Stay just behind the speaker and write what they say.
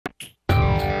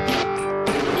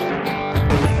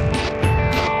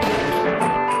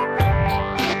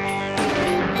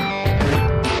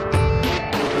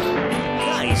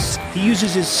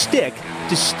uses his stick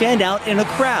to stand out in a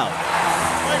crowd.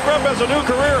 Mike Rupp has a new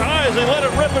career high as they let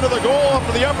it rip into the goal off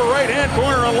to the upper right-hand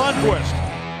corner on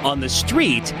Lundqvist. On the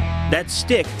street, that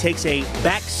stick takes a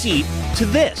back seat to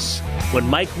this when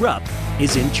Mike Rupp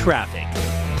is in traffic.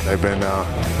 I've been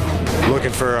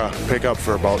looking for a pickup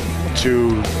for about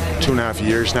two and a half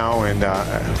years now, and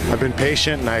I've been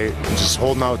patient and I'm just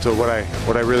holding out to what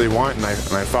I really want, and I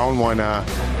found one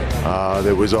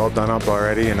that was all done up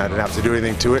already, and I didn't have to do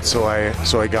anything to it, so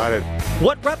I got it.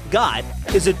 What Rupp got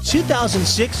is a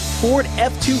 2006 Ford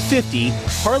F-250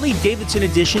 Harley-Davidson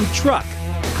Edition truck,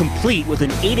 complete with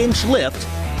an 8-inch lift,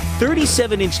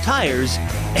 37-inch tires,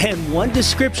 and one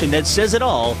description that says it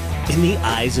all in the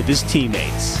eyes of his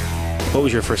teammates. What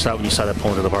was your first thought when you saw that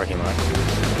pull into the parking lot?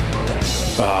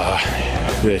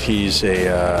 That he's a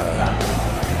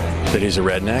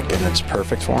redneck and it's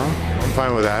perfect for him. I'm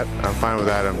fine with that.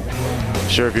 I'm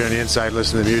sure if you're on the inside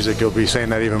listening to music, you'll be saying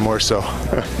that even more so.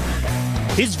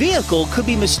 His vehicle could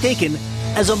be mistaken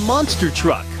as a monster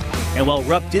truck. And while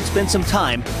Rupp did spend some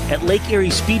time at Lake Erie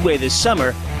Speedway this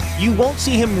summer, you won't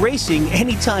see him racing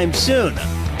anytime soon.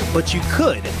 But you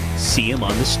could see him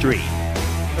on the street.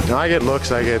 No, I get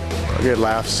looks, I get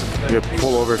laughs, I get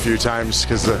pulled over a few times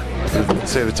because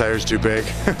say the tire's too big.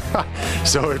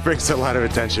 So it brings a lot of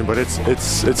attention, but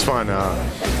it's fun.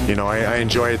 You know, I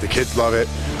enjoy it. The kids love it.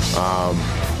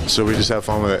 So we just have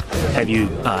fun with it. Have you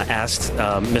asked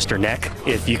Mr. Neck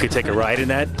if you could take a ride in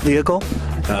that vehicle?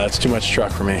 That's too much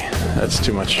truck for me. That's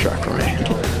too much truck for me.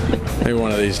 Maybe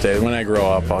one of these days, when I grow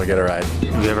up, I'll get a ride.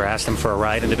 Have you ever asked him for a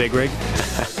ride in the big rig?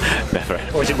 Never.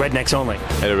 Or is it rednecks only?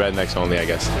 Rednecks only, I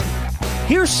guess.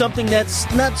 Here's something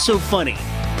that's not so funny.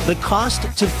 The cost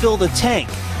to fill the tank.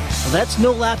 Well, that's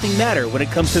no laughing matter when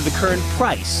it comes to the current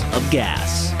price of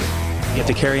gas. You have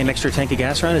to carry an extra tank of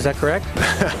gas around, is that correct?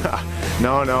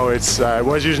 No, I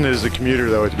was using it as a commuter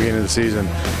though at the beginning of the season,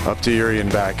 up to Erie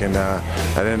and back, and that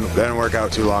didn't work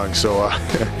out too long. So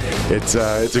it's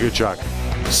a good truck.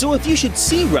 So if you should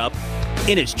see Rupp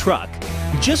in his truck,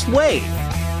 just wave.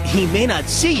 He may not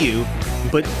see you,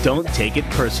 but don't take it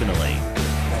personally.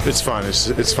 It's fun.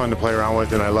 It's fun to play around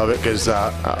with, and I love it because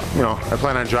you know, I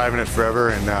plan on driving it forever,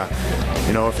 and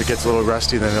you know, if it gets a little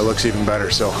rusty, then it looks even better.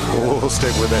 So we'll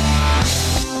stick with it.